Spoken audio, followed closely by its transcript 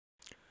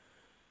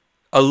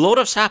A lot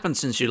has happened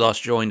since you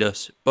last joined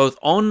us, both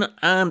on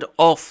and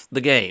off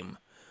the game.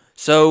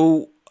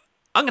 So,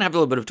 I'm going to have a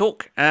little bit of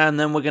talk, and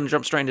then we're going to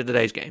jump straight into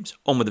today's games.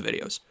 On with the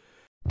videos.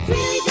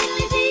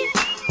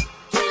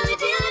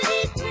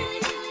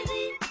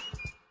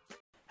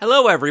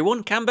 Hello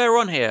everyone,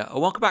 Canberra here,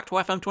 and welcome back to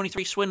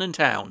FM23 Swindon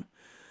Town.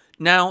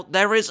 Now,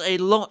 there is a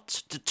lot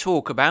to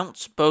talk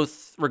about,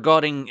 both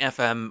regarding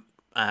FM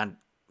and...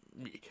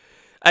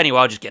 Anyway,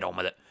 I'll just get on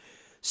with it.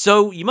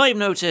 So, you might have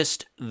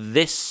noticed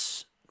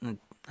this...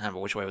 I don't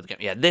know which way with the game.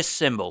 Yeah, this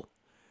symbol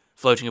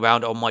floating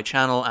around on my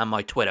channel and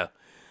my Twitter.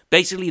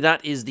 Basically,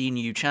 that is the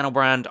new channel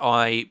brand.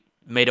 I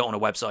made it on a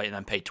website and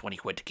then paid 20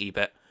 quid to keep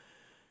it.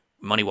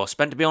 Money well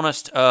spent, to be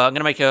honest. I'm going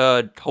to make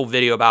a whole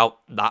video about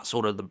that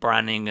sort of the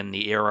branding and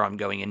the era I'm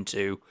going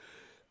into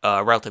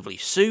relatively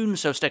soon,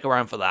 so stick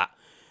around for that.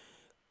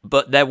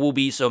 But there will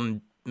be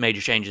some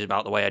major changes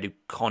about the way I do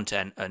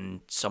content and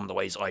some of the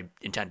ways I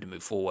intend to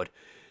move forward,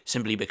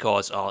 simply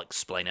because I'll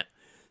explain it.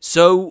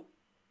 So,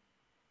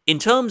 in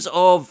terms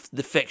of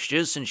the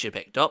fixtures since you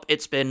picked up,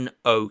 it's been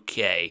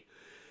okay.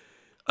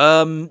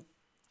 Where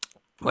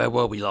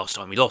were we last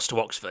time? We lost to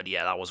Oxford.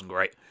 Yeah, that wasn't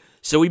great.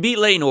 So we beat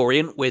Leyton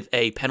Orient with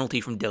a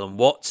penalty from Dylan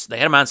Watts. They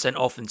had a man sent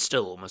off and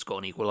still almost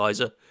got an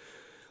equaliser.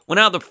 Went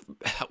out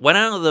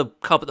of the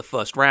cup at the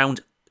first round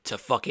to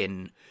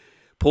fucking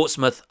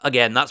Portsmouth.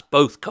 Again, that's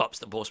both cups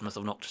that Portsmouth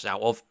have knocked us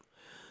out of.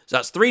 So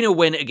that's 3-0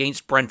 win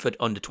against Brentford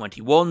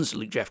under-21s.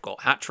 Luke Jeff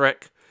got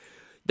hat-trick.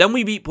 Then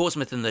we beat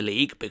Portsmouth in the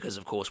league, because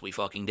of course we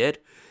fucking did.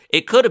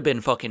 It could have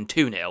been fucking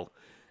 2-0.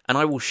 And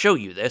I will show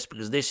you this,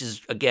 because this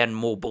is, again,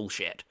 more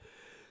bullshit.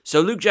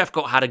 So Luke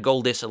Jeffcott had a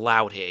goal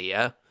disallowed here,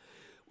 yeah?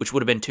 Which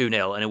would have been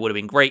 2-0, and it would have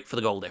been great for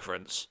the goal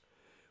difference.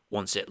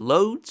 Once it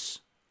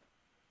loads...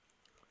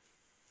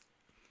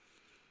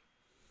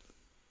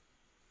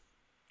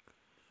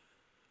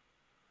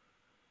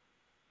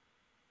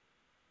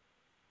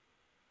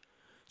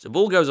 So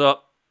ball goes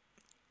up.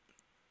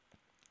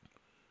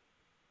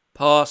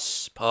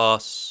 Pass,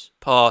 pass,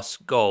 pass,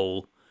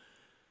 goal.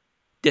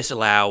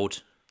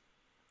 Disallowed.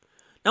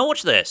 Now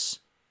watch this.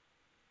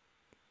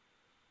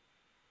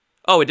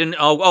 Oh, it didn't...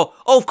 Oh,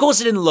 of course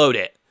it didn't load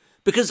it.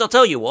 Because I'll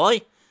tell you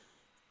why.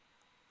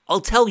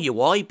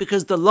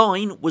 Because the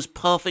line was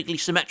perfectly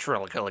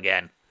symmetrical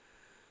again.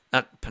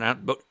 Not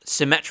pronounced, but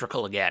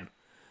symmetrical again.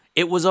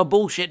 It was a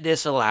bullshit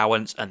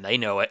disallowance, and they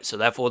know it, so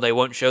therefore they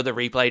won't show the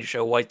replay to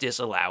show why it's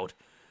disallowed.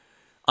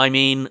 I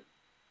mean...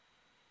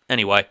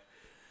 Anyway.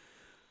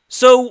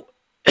 So...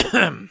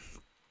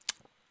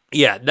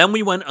 yeah, then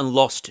we went and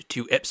lost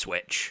to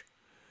Ipswich,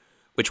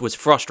 which was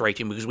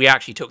frustrating because we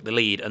actually took the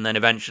lead, and then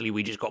eventually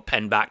we just got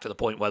penned back to the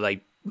point where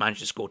they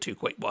managed to score 2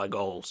 quick by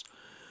goals.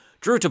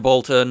 Drew to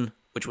Bolton,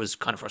 which was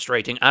kind of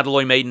frustrating.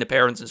 Adeloy made an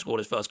appearance and scored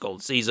his first goal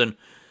of the season.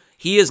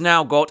 He has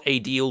now got a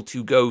deal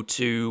to go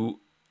to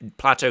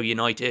Plateau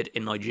United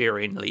in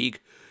Nigerian League,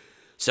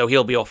 so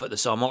he'll be off at the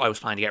summer. I was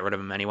planning to get rid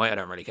of him anyway, I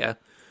don't really care.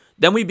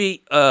 Then we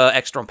beat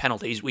Exeter on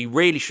penalties. We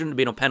really shouldn't have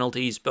been on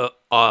penalties, but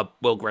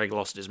Will Gregg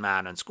lost his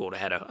man and scored a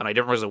header. And I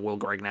didn't realize that Will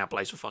Gregg now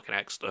plays for fucking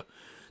Exeter.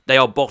 They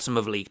are bottom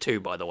of League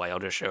 2, by the way, I'll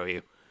just show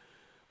you.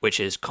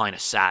 Which is kind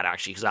of sad,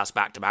 actually, because that's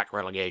back-to-back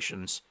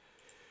relegations.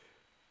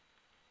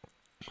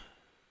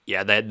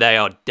 Yeah, they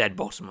are dead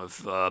bottom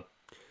of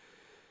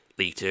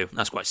League 2.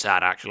 That's quite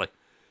sad, actually.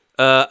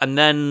 And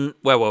then,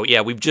 well,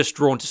 yeah, we've just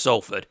drawn to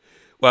Salford,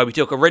 where we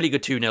took a really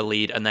good 2-0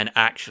 lead and then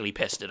actually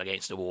pissed it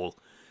against the wall.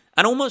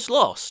 And almost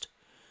lost,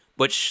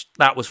 which,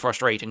 that was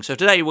frustrating. So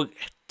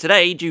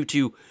today, due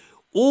to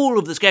all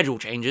of the schedule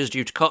changes,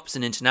 due to cups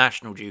and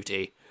international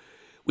duty,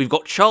 we've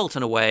got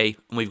Charlton away,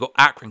 and we've got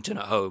Accrington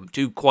at home,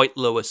 2 quite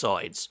lower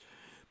sides.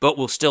 But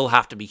we'll still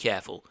have to be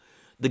careful.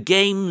 The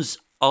games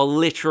are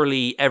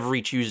literally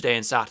every Tuesday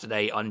and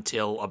Saturday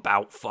until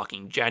about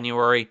fucking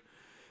January.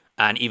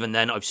 And even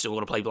then, I've still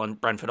got to play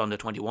Brentford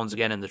under-21s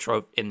again in the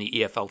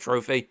EFL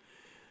Trophy.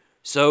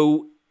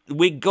 So...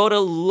 we got a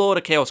lot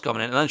of chaos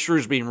coming in, and then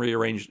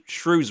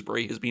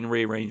Shrewsbury has been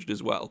rearranged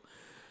as well.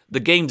 The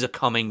games are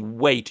coming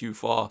way too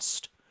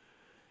fast.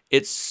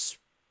 There's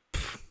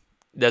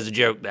a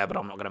joke there, but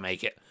I'm not going to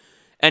make it.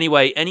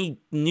 Anyway, any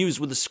news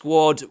with the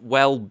squad?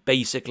 Well,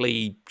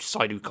 basically,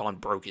 Saidu Khan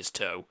broke his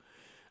toe,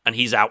 and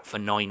he's out for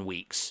 9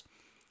 weeks.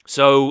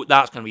 So,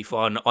 that's going to be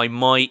fun. I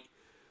want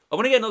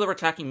to get another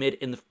attacking mid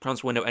in the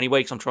transfer window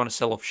anyway, because I'm trying to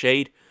sell off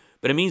Shade.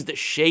 But it means that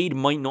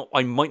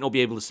I might not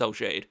be able to sell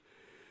Shade.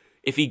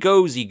 If he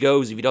goes, he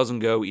goes. If he doesn't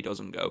go, he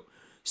doesn't go.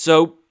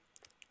 So,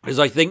 because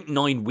I think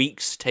 9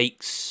 weeks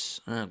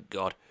takes... Oh,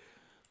 God.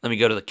 Let me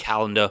go to the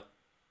calendar.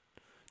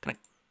 Can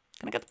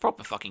I get the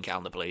proper fucking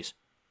calendar, please?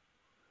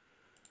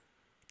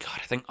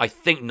 God, I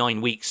think 9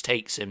 weeks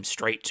takes him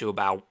straight to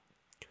about...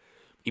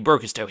 He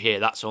broke his toe here.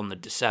 That's on the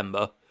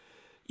December.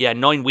 Yeah,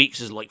 9 weeks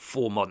is like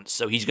 4 months.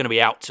 So he's going to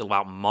be out till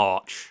about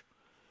March.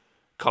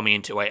 Coming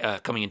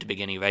into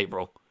beginning of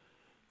April.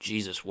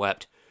 Jesus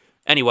wept.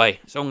 Anyway,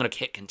 so I'm going to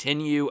hit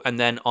continue, and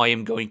then I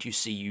am going to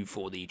see you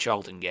for the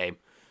Charlton game,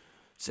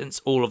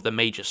 since all of the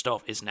major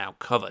stuff is now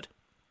covered.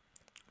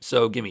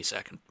 So, give me a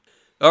second.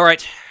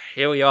 Alright,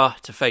 here we are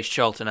to face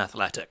Charlton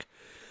Athletic.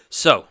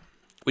 So,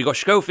 We got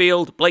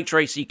Schofield, Blake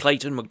Tracy,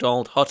 Clayton,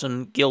 McDonald,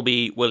 Hutton,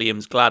 Gilby,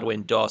 Williams,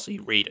 Gladwin, Darcy,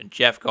 Reed, and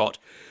Jeffcott.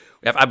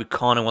 We have Abu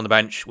Kano on the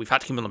bench. We've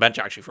had to keep him on the bench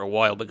actually for a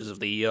while because of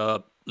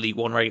the League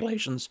One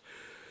regulations.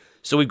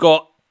 So we've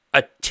got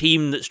a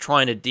team that's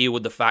trying to deal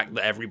with the fact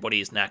that everybody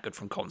is knackered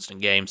from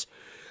constant games.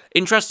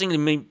 Interestingly,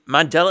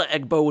 Mandela,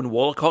 Egbo, and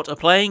Wallacott are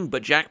playing,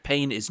 but Jack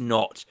Payne is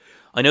not.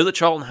 I know that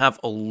Charlton have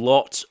a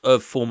lot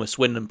of former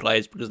Swindon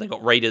players because they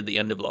got raided at the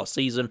end of last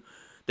season.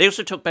 They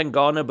also took Ben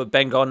Gardner, but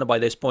Ben Gardner by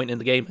this point in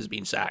the game has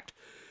been sacked.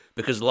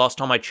 Because the last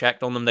time I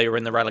checked on them, they were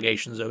in the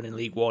relegation zone in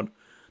League One.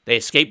 They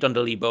escaped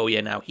under Lee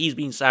Bowyer. Now he's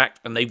been sacked,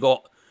 and they've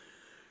got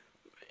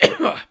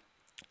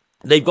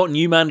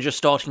new manager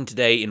starting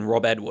today in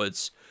Rob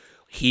Edwards.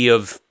 He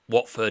of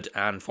Watford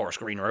and Forest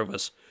Green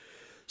Rovers.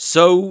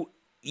 So,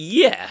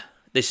 yeah,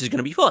 this is going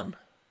to be fun.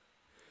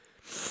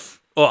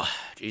 Oh,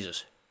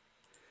 Jesus.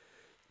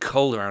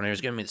 Cold around here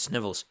is giving me the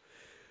snivels.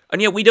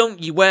 And yeah, we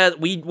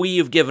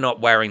have given up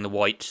wearing the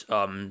white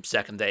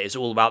second day. It's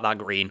all about that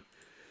green.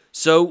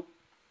 So,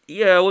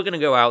 yeah, we're going to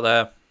go out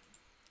there.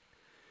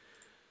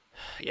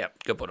 Yeah,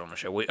 go put on the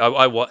show. What?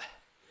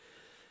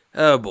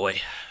 Oh,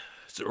 boy.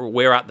 So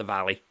we're at the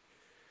Valley.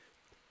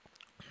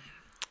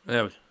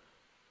 Payne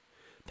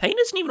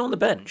isn't even on the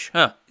bench.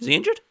 Huh? Is he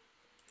injured?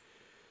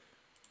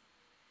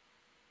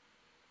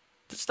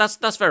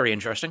 That's very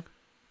interesting.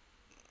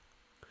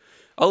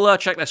 I'll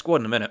check their squad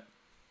in a minute.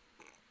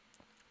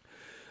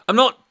 I'm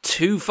not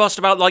too fussed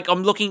about, like,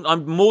 I'm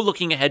more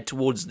looking ahead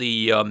towards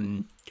the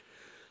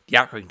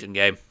Accrington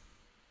game.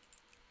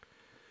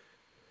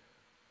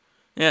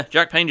 Yeah,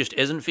 Jack Payne just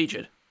isn't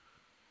featured.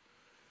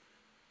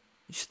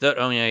 He's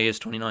he is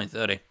 29,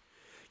 30.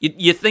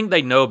 You think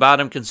they know about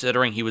him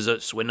considering he was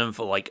at Swindon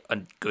for like a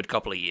good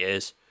couple of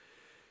years.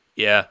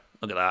 Yeah,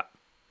 look at that.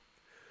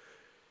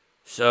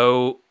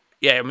 So,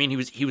 yeah, I mean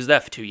he was there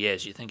for 2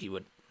 years. You'd think he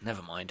would.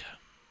 Never mind.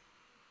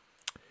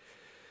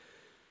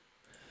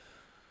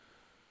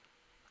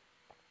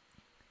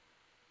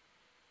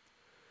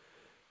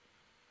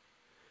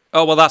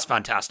 Oh, well, that's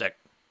fantastic.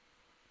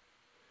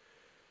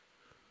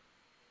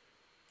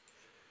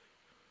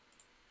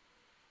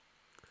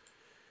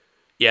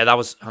 Yeah, that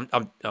was...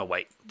 oh,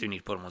 wait. Do need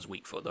to put him on his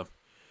weak foot, though.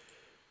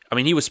 I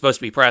mean, he was supposed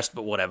to be pressed,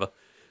 but whatever.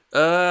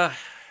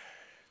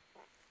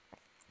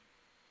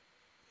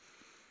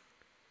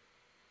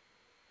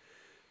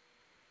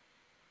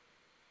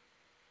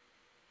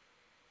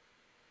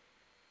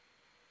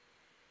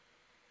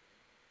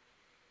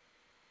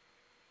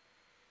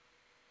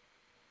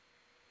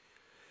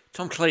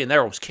 Tom Clayton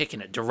there was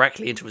kicking it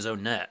directly into his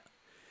own net.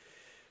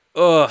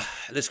 Ugh,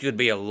 this could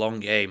be a long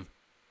game.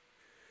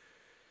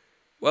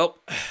 Well,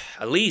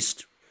 at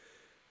least...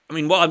 I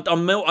mean, well,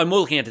 I'm more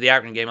looking into the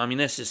Accrington game. I mean,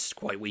 this is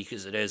quite weak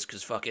as it is,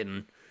 because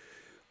fucking...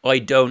 I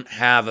don't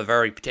have a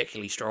very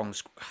particularly strong...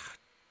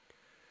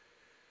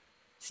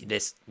 See,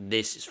 this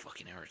is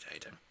fucking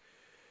irritating.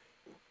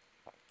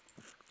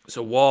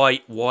 So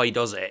why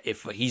does it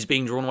if he's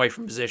being drawn away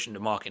from position to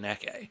mark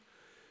Aneke?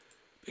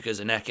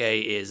 Because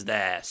Aneke is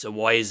there. So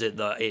why is it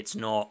that it's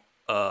not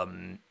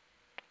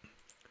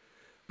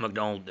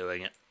McDonald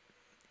doing it?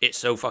 It's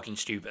so fucking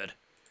stupid.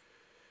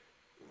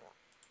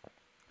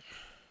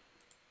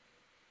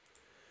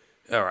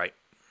 Alright.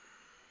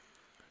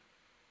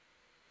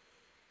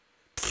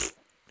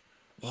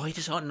 Why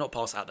does Hart not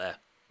pass out there?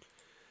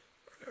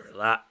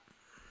 That.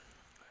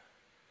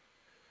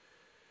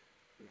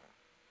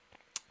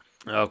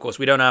 Of course,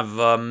 we don't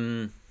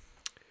have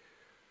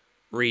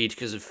Reed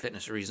because of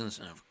fitness reasons.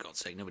 Oh, for God's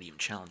sake, nobody even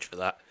challenged for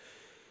that.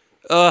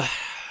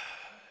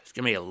 It's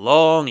going to be a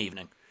long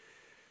evening.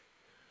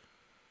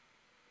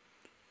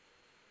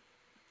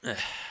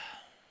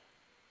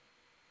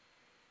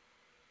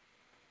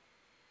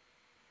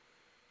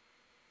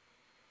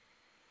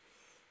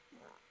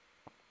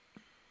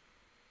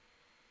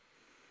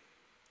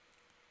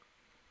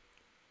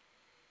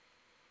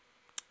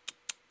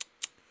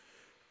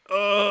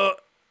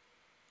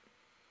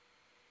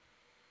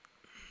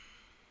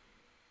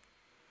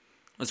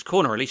 Let's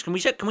corner release. Can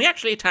we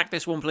actually attack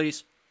this one,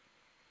 please?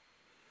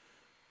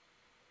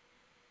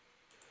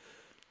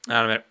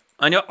 I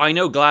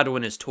know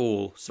Gladwin is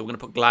tall, so we're going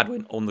to put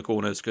Gladwin on the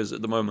corners because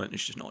at the moment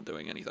it's just not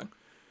doing anything.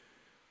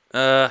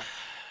 Oh,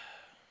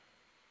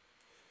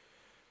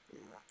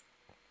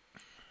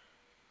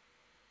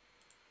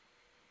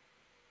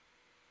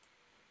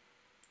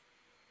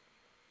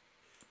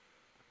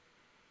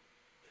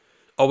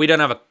 we don't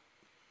have a...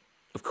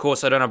 Of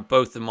course, I don't have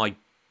both of my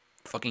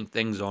fucking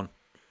things on.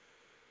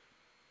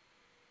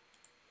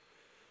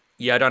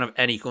 Yeah, I don't have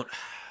any... Don't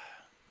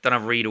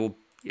have Reed or...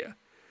 Yeah.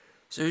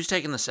 So who's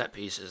taking the set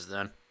pieces,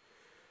 then?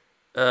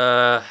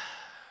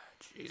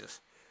 Jesus.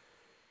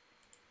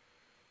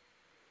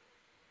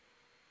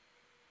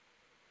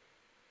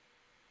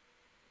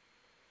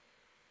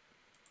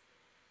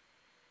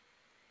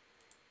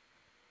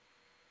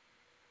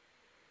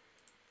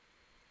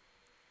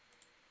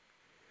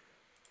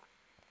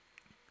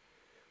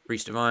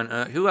 Reese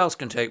Devine. Who else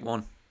can take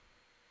one?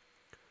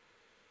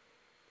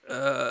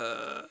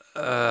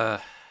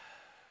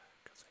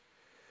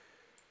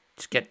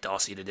 Just get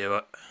Darcy to do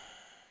it.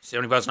 He's the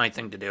only person I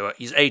think to do it.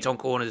 He's 8 on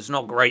corners. It's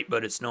not great,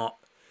 but it's not...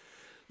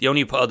 The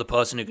only other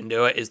person who can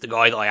do it is the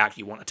guy that I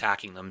actually want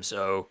attacking them,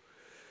 so...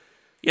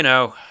 You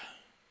know...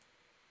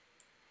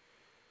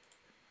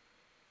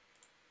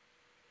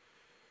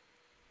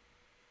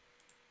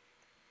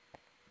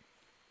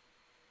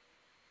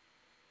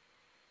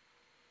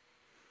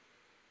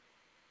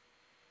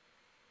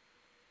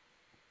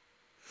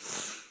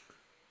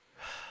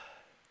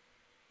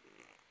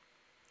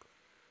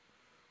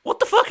 What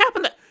the fuck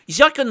happened there? You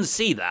see, I couldn't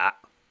see that.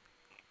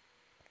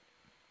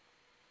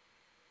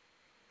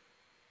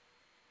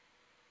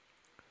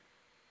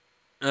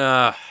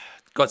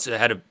 Got to the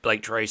head of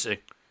Blake Tracy.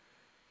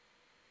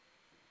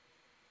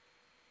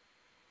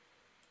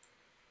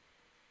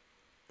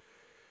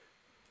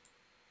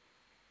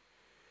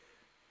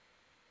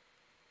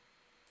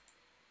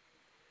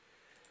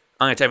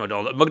 I'm going to take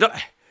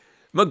McDonald.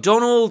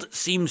 McDonald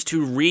seems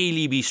to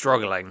really be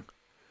struggling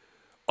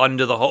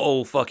under the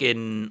whole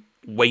fucking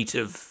weight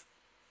of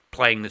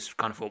playing this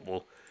kind of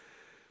football.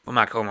 But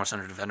Matt Coleman,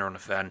 central defender on the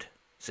defend.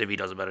 See if he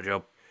does a better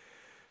job.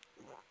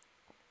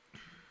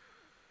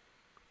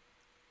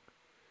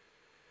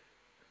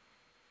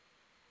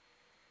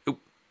 Oop.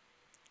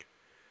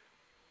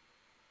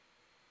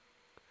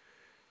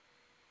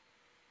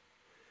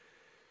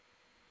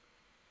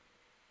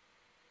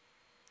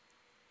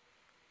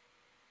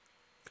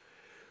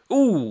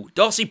 Ooh,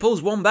 Darcy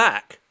pulls one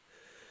back.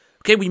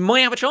 Okay, we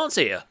might have a chance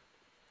here.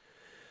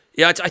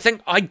 Yeah, I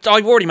think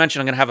I've already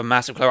mentioned I'm going to have a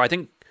massive clear. I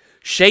think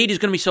Shade is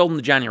going to be sold in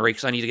the January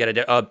because I need to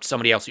get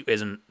somebody else who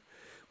isn't.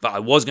 But I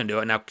was going to do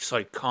it now.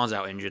 Sorry, Khan's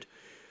out injured.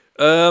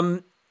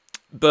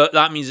 But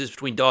that means it's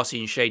between Darcy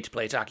and Shade to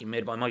play attacking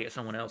mid. But I might get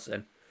someone else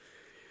then.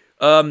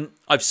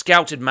 I've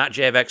scouted Matt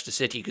J of Exeter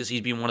City because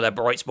he's been one of their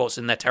bright spots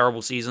in their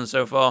terrible season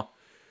so far.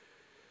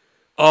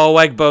 Oh,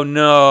 Egbo,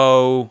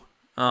 no.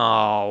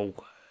 Oh.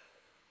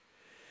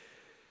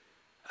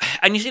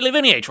 And you see,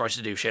 Lavinia tries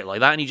to do shit like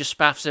that and he just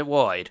spaffs it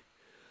wide.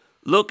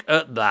 Look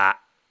at that.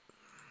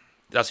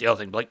 That's the other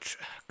thing. Blake,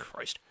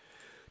 Christ.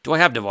 Do I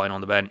have Divine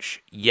on the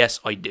bench? Yes,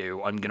 I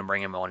do. I'm going to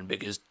bring him on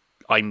because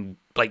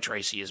Blake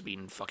Tracy has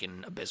been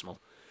fucking abysmal.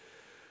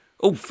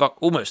 Oh, fuck.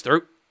 Almost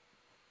through.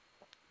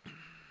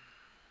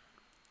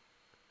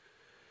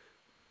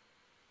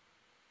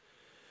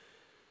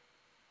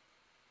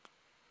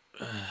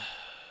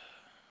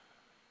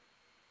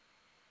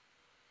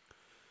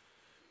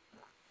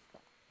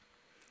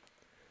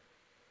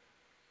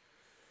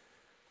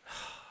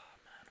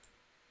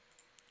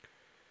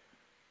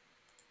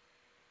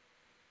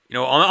 You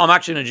know, I'm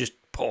actually going to just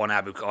put on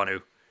Abu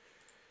Kanu.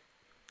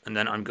 And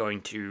then I'm going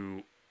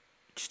to...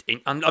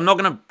 I'm not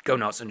going to go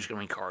nuts. I'm just going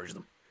to encourage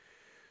them.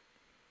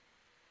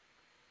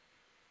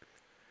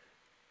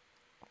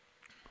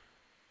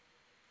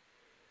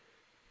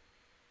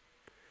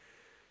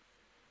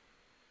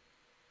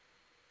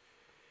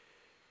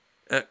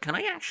 Can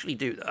I actually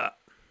do that?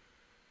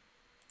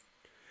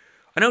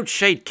 I know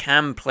Shade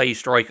can play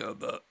striker,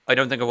 but I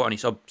don't think I've got any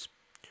subs.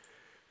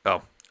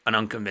 Oh, an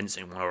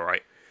unconvincing one,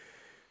 alright.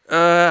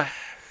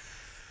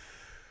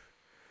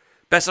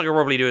 Best I can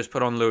probably do is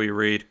put on Louis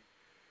Reed.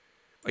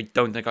 I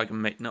don't think I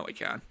can make... No, I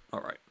can.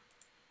 Alright.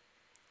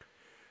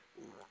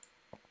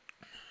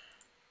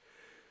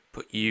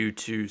 Put you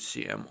to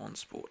CM on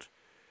sport.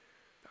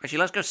 Actually,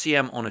 let's go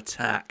CM on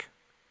attack.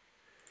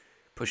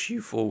 Push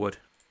you forward.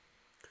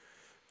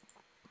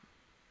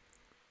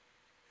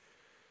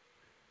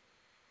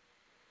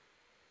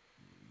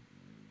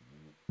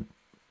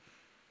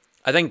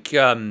 I think,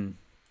 I mean,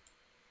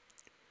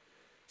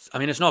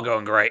 it's not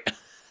going great.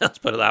 Let's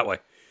put it that way.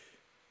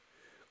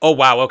 Oh,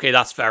 wow. Okay,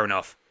 that's fair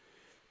enough.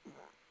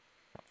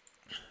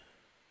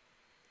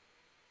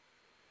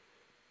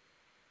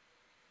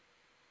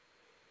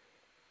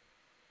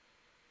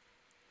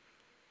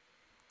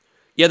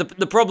 Yeah,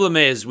 the problem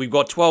is we've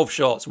got 12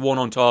 shots, 1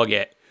 on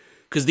target.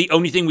 Because the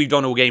only thing we've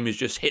done all game is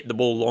just hit the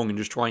ball long and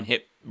just try and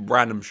hit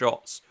random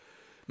shots.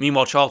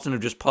 Meanwhile, Charlton have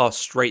just passed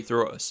straight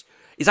through us.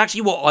 It's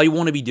actually what I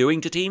want to be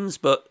doing to teams,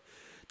 but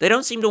they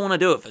don't seem to want to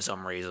do it for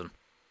some reason.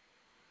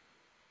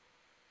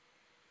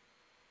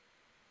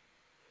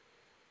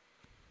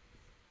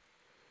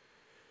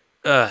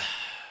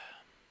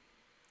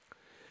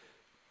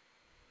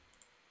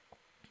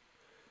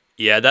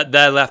 Yeah,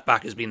 their left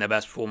back has been their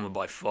best performer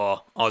by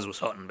far. Ours was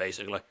Hutton,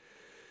 basically.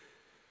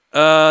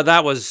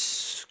 That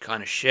was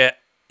kind of shit.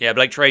 Yeah,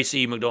 Blake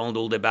Tracy, McDonald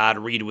all did bad.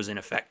 Reed was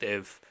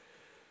ineffective.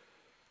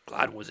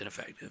 Glad was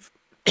ineffective.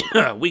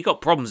 We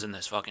got problems in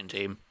this fucking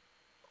team.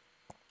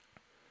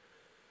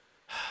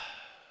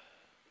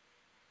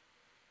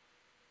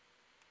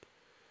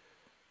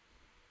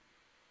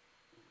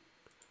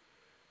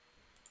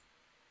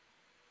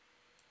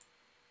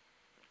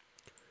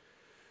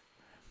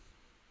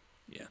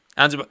 Yeah.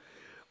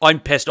 I'm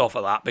pissed off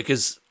at that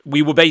because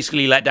we were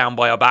basically let down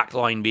by our back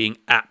line being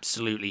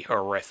absolutely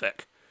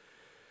horrific.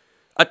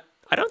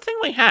 I don't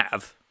think we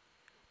have.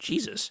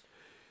 Jesus.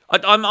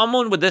 I'm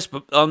on with this,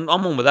 but I'm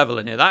on with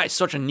Evelyn here. That is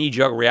such a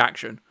knee-jerk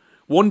reaction.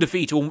 One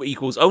defeat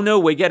equals, oh no,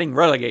 we're getting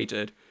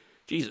relegated.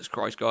 Jesus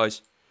Christ,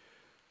 guys.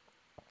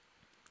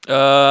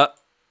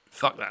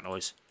 Fuck that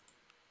noise.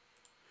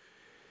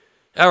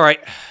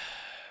 Alright.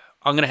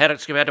 I'm going to head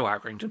to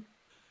Accrington.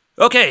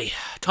 Okay,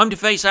 time to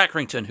face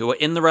Accrington, who are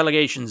in the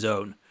relegation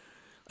zone.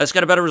 Let's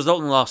get a better result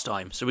than last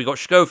time. So we got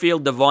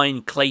Schofield,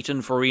 Devine,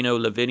 Clayton, Forino,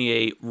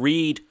 Lavinier,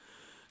 Reed,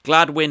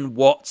 Gladwin,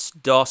 Watts,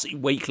 Darcy,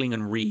 Wakeling,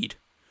 and Reed.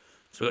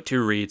 So we got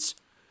 2 Reeds.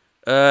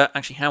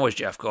 Actually, how has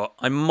Jeff got?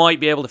 I might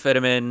be able to fit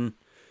him in.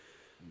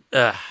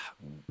 I'll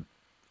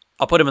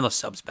put him in the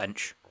subs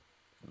bench.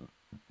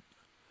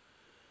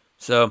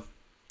 So,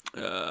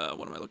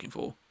 what am I looking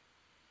for?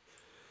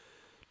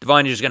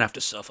 Devine is just going to have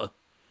to suffer.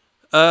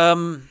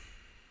 Yeah.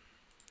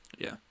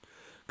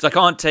 Because I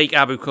can't take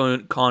Abu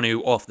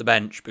Kanu off the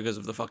bench because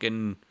of the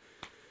fucking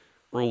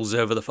rules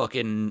over the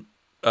fucking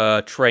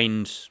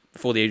trained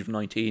before the age of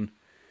 19.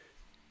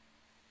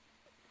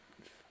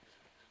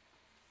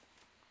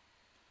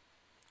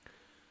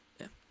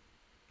 Yeah.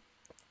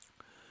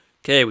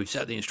 Okay, we've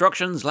set the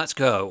instructions. Let's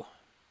go.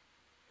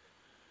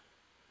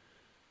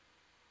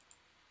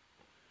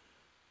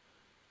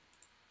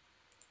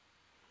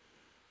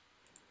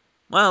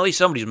 Well, at least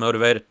somebody's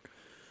motivated.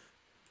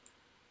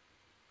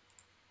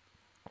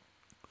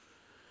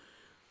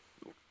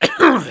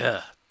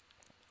 Yeah.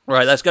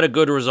 Right, let's get a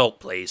good result,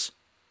 please.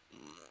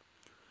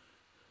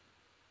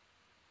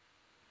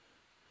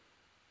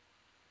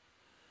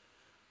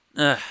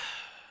 I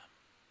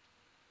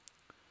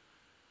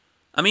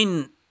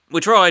mean, we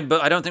tried,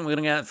 but I don't think we're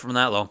going to get it from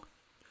that long.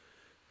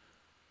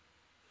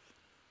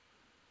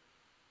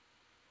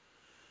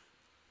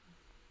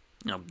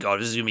 Oh, God,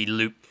 this is going to be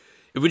looped.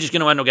 If we're just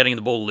going to end up getting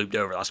the ball looped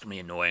over, that's going to be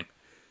annoying.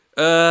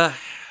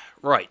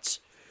 Right.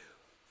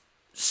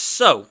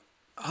 So,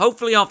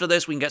 hopefully after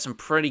this we can get some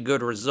pretty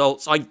good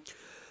results.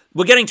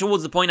 We're getting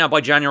towards the point now by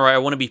January I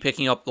want to be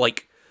picking up,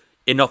 like,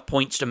 enough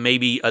points to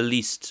maybe at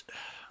least...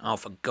 Oh,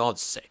 for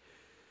God's sake.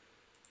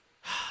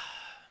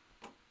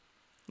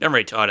 I'm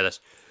really tired of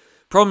this.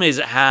 Problem is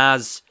it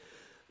has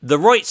the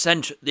right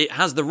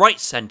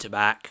centre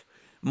back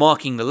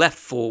marking the left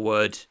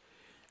forward,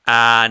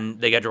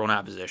 and they get drawn out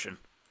of position.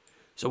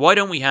 So why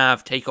don't we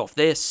take off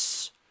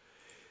this?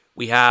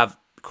 We have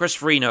Chris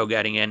Forino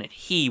getting in, and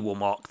he will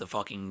mark the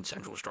fucking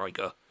central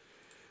striker.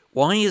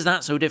 Why is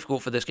that so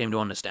difficult for this game to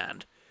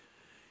understand?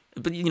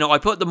 But, you know, I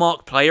put the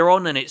mark player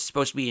on, and it's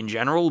supposed to be in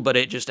general, but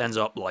it just ends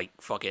up, like,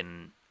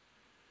 fucking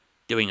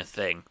doing a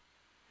thing.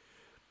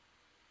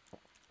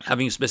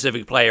 Having a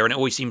specific player, and it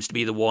always seems to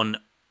be the one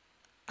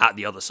at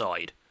the other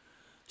side.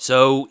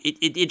 So,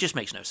 it just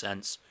makes no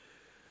sense.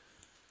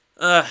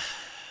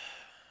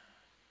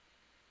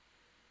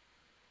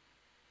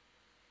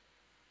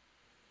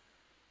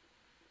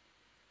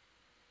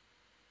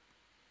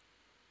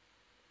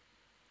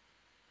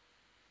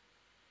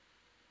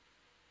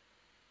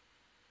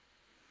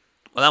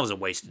 Well, that was a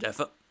wasted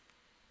effort.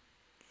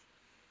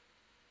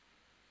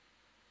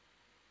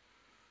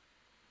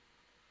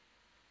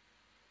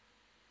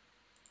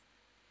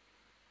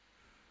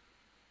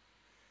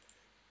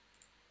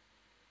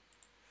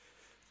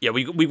 Yeah,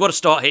 we've got to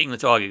start hitting the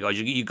target, guys.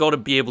 You got to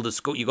be able to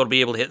score. You got to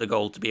be able to hit the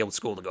goal to be able to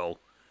score the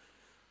goal.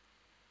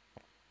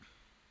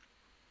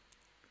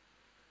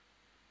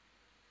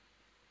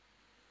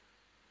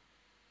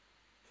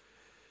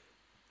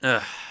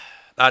 That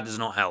does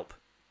not help.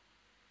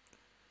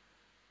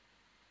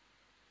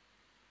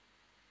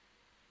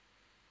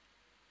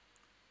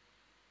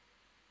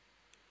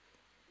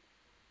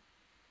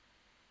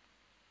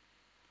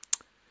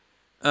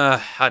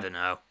 I don't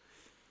know.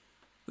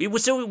 We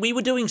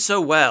were doing so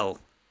well.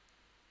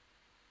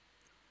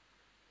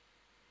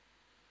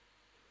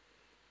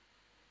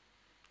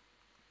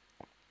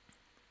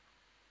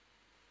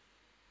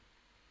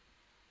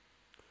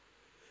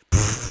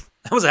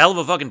 That was a hell of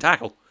a fucking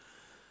tackle.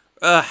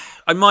 I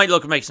might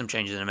look at making some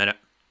changes in a minute.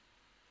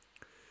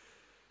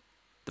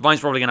 Devine's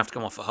probably going to have to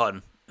come off for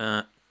Hutton.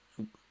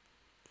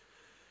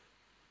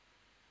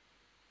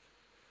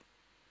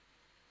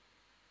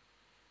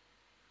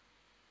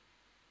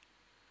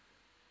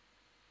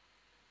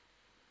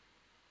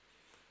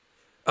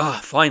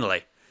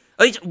 Finally.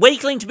 At least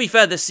Wakeling, to be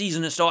fair, this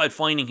season has started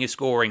finding his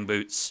scoring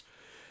boots.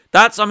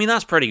 That's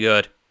pretty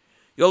good.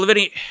 You're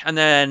living, and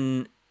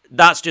then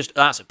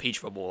that's a peach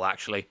football,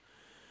 actually.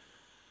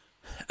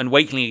 And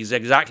Wakeling is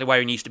exactly where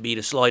he needs to be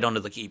to slide under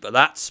the keeper.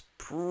 That's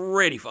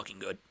pretty fucking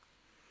good.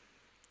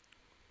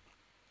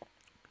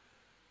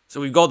 So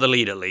we've got the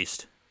lead at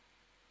least.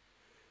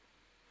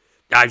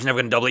 Ah, he's never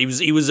going to double.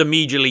 He was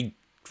immediately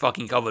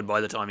fucking covered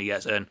by the time he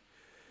gets in.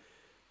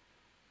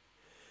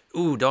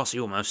 Ooh, Darcy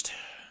almost.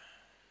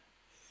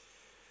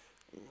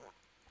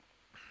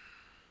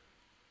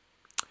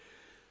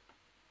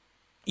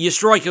 Your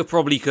striker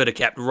probably could have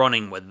kept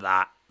running with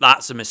that.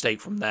 That's a mistake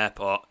from their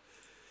part.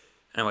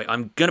 Anyway,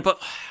 I'm going to put...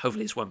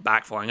 Hopefully this won't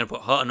backfire. I'm going to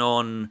put Hutton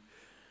on.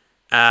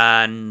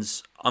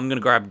 And I'm going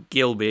to grab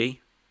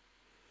Gilby.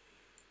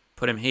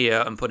 Put him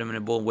here and put him in a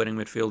ball-winning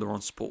midfielder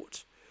on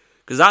support.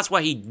 Because that's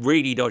where he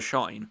really does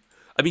shine.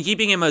 I've been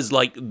keeping him as,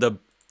 like, the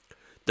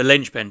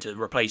linchpin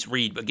to replace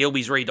Reed. But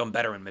Gilby's really done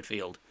better in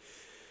midfield.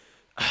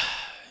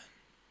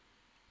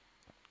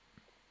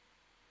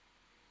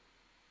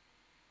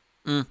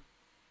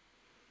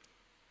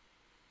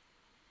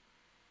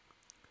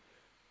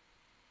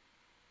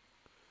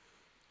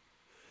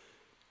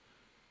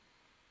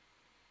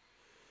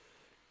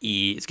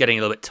 It's getting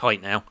a little bit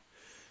tight now.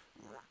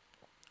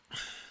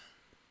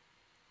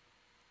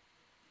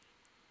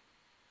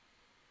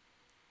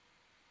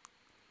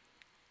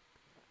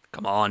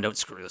 Come on, don't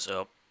screw this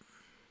up.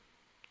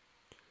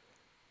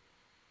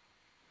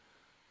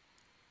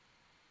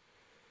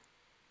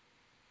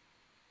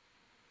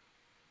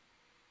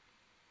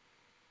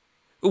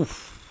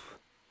 Oof.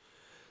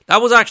 That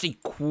was actually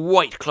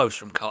quite close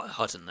from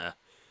Hutton there.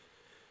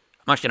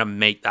 I'm actually going to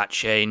make that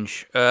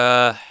change.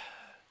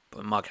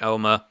 Put Mark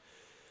Helmer.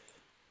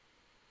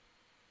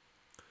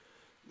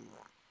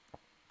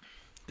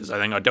 Because I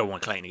think I don't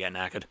want Clayton to get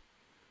knackered.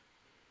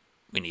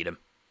 We need him.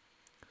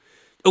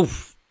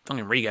 Oof.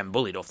 Fucking Ree getting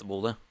bullied off the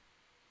ball there.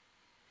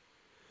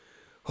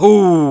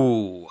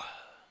 Ooh.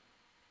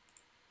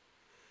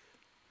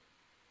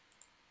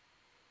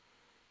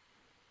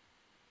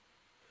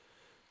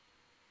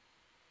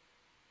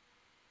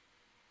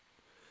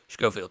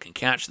 Schofield can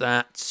catch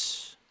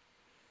that.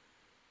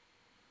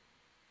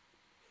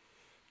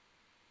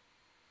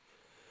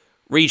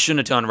 Reed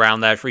shouldn't have turned around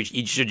there.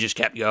 He should have just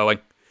kept going.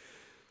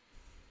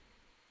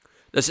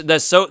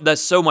 There's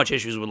so much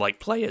issues with like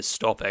players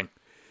stopping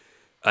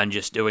and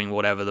just doing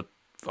whatever the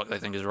fuck they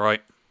think is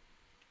right.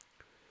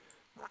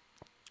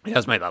 He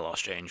has made that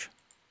last change.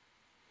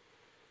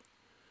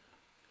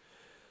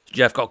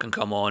 Jeff Cott can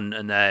come on,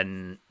 and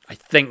then I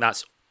think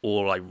that's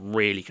all I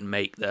really can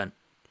make then.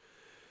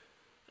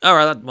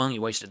 Alright, well,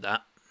 you wasted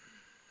that.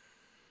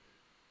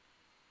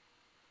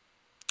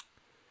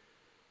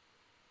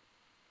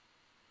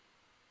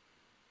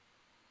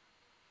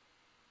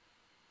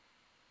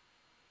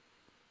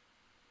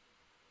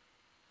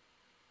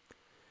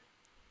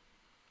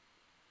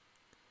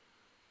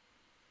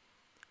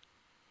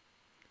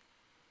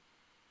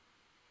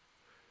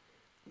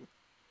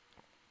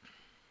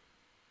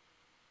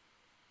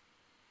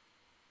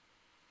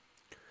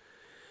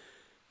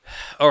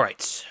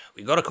 Alright,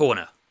 we got a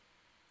corner.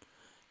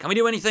 Can we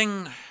do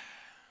anything?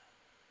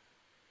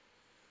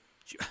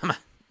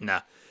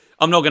 Nah.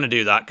 I'm not going to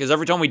do that, because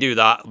every time we do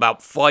that,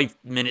 about 5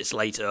 minutes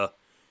later,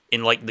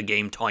 in, like, the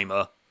game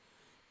timer,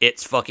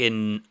 it's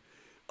fucking,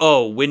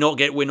 oh, we're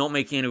not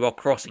making any of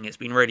crossing, it's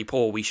been really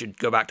poor, we should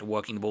go back to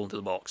working the ball into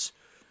the box.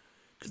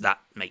 Because that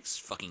makes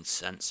fucking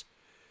sense.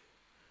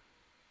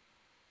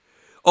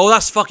 Oh,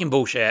 that's fucking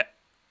bullshit.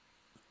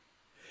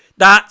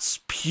 That's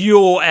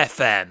pure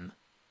FM.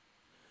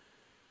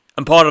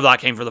 And part of that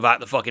came from the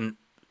fact that fucking...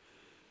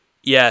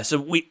 Yeah,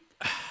 so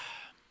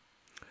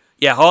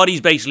yeah,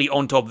 Hardy's basically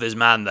on top of his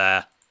man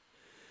there.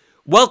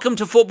 Welcome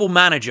to Football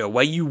Manager,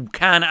 where you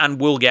can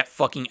and will get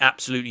fucking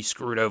absolutely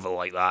screwed over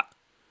like that.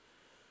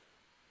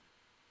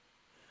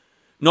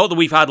 Not that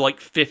we've had like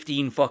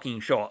 15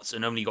 fucking shots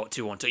and only got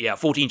 2 on target. Yeah,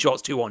 14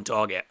 shots, 2 on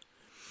target.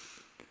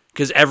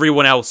 Because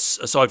everyone else,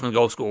 aside from the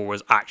goal scorer,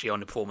 was actually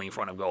underperforming in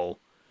front of goal.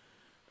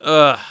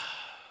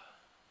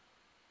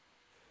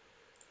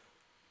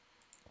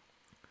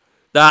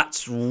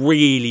 That's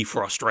really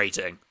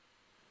frustrating.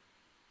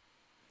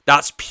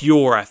 That's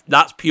pure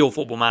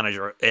Football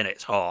Manager in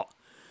its heart.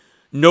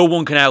 No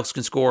one else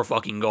can score a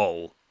fucking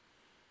goal.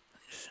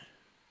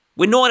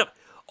 We're not...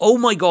 Oh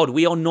my god,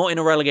 we are not in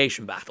a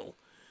relegation battle.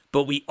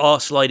 But we are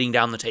sliding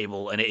down the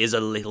table, and it is a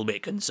little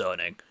bit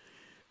concerning.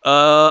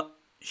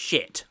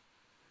 Shit.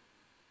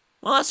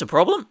 Well, that's a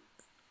problem.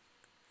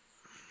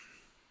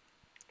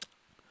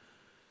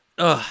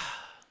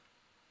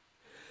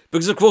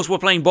 Because, of course, we're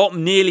playing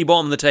nearly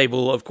bottom of the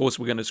table. Of course,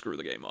 we're going to screw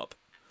the game up.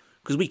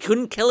 Because we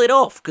couldn't kill it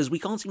off. Because we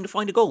can't seem to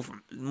find a goal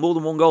from more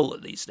than one goal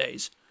these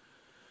days.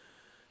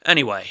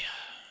 Anyway.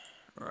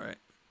 Alright.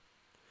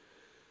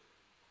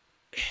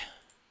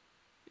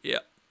 Yeah.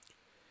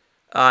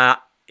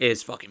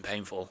 It's fucking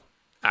painful,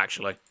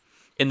 actually.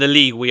 In the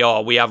league, we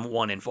haven't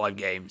won in 5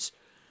 games.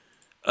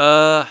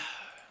 That's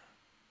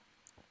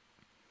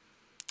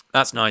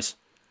nice.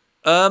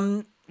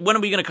 When are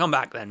we going to come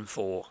back, then,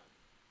 for...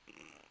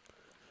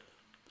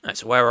 Alright,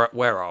 so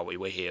where are we?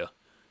 We're here.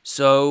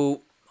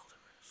 So...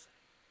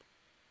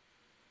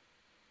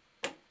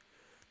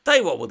 Tell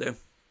you what we'll do.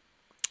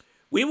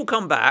 We will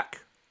come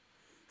back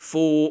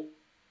for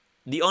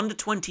the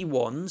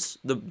under-21s,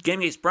 the game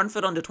against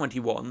Brentford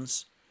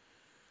under-21s,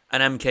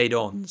 and MK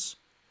Dons.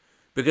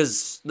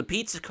 Because the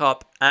Pizza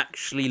Cup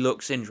actually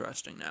looks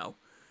interesting now.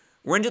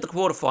 We're into the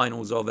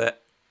quarterfinals of it.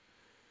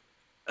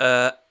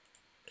 There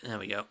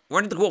we go.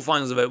 We're into the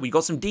quarterfinals of it. We've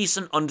got some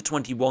decent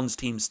under-21s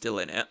teams still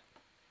in it.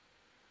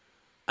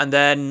 And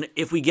then,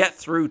 if we get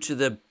through to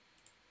the...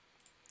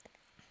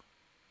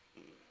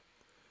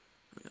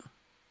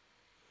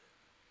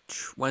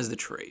 Where's the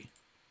tree?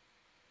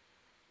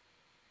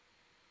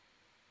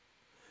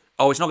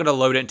 Oh, it's not going to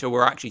load it until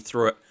we're actually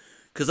through it.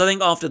 Because I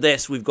think after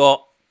this, we've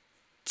got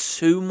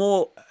 2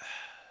 more...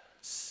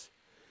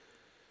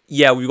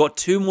 Yeah, we've got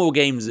 2 more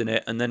games in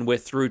it, and then we're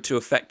through to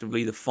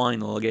effectively the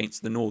final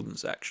against the Northern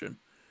section.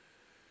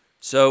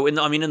 So, in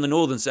the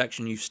Northern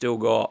section, you've still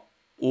got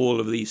all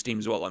of these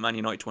teams as well, like Man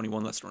United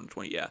 21, Leicester under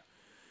 20, yeah.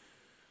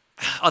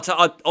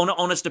 On an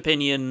honest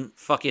opinion,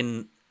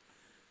 fucking...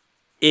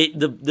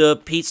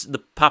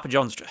 The Papa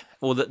John's,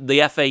 or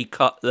the FA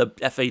Cup, the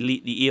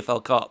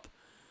EFL Cup.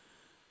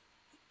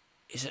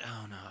 Is it?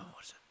 Oh no,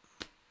 what is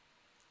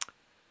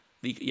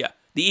it?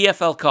 The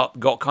EFL Cup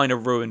got kind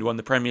of ruined when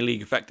the Premier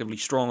League effectively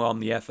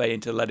strong-armed the FA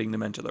into letting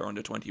them enter their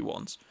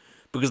under-21s.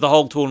 Because the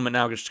whole tournament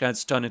now just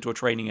gets turned into a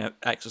training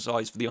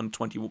exercise for the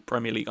under-20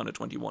 Premier League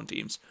under-21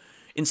 teams.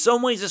 In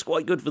some ways, it's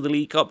quite good for the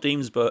League Cup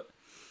teams, but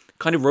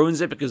kind of ruins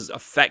it because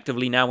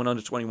effectively now when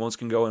under-21s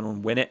can go in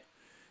and win it,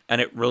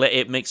 and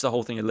it makes the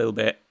whole thing a little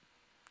bit...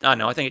 I don't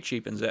know, I think it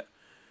cheapens it.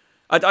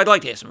 I'd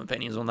like to hear some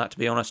opinions on that, to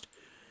be honest.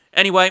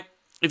 Anyway,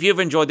 if you've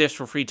enjoyed this,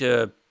 feel free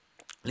to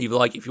leave a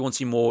like. If you want to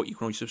see more, you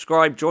can always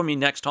subscribe. Join me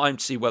next time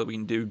to see whether we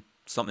can do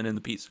something in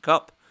the Pizza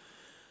Cup.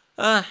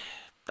 That'd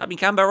been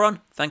Canberra On.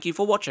 Thank you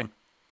for watching.